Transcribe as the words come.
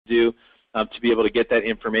do to be able to get that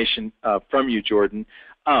information from you, Jordan.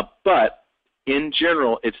 But in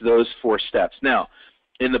general, it's those 4 steps. Now,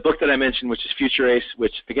 in the book that I mentioned, which is Future Ace,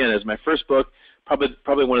 which again is my first book,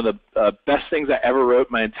 probably one of the best things I ever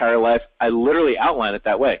wrote my entire life, I literally outline it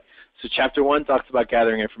that way. So chapter 1 talks about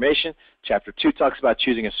gathering information. Chapter 2 talks about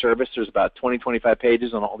choosing a service. There's about 20-25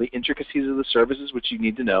 pages on all the intricacies of the services which you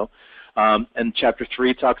need to know. And chapter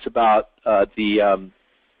 3 talks about the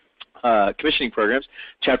commissioning programs.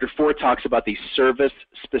 Chapter 4 talks about the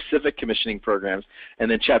service-specific commissioning programs. And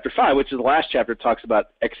then chapter 5, which is the last chapter, talks about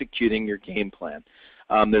executing your game plan.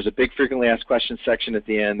 There's a big frequently asked questions section at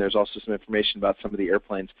the end. There's also some information about some of the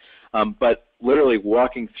airplanes. But literally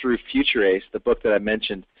walking through Future Ace, the book that I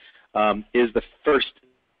mentioned, is the first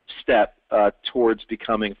step towards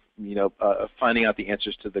becoming, finding out the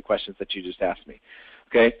answers to the questions that you just asked me.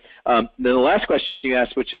 Okay. Then the last question you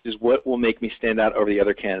asked, which is what will make me stand out over the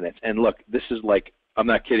other candidates? And look, this is like, I'm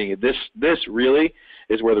not kidding you. This really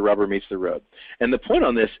is where the rubber meets the road. And the point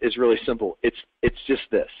on this is really simple. It's just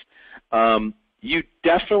this. You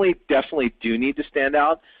definitely do need to stand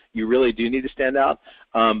out. You really do need to stand out.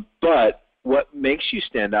 But what makes you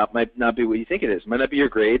stand out might not be what you think it is. It might not be your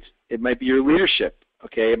grades. It might be your leadership.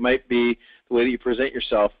 Okay. It might be the way that you present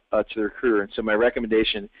yourself to the recruiter. And so my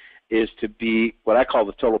recommendation is to be what I call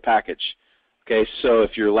the total package. Okay. So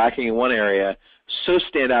if you're lacking in one area, so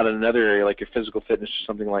stand out in another area like your physical fitness or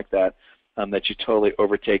something like that, that you totally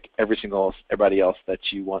overtake everybody else that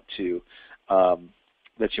you want to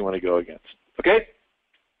go against. Okay.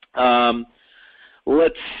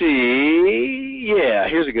 Let's see. Yeah,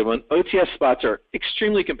 here's a good one. OTS spots are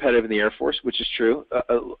extremely competitive in the Air Force, which is true.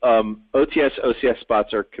 OTS, OCS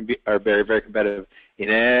spots are very, very competitive in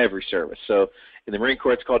every service. So in the Marine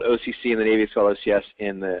Corps, it's called OCC. In the Navy, it's called OCS.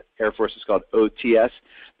 In the Air Force, it's called OTS.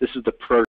 This is the program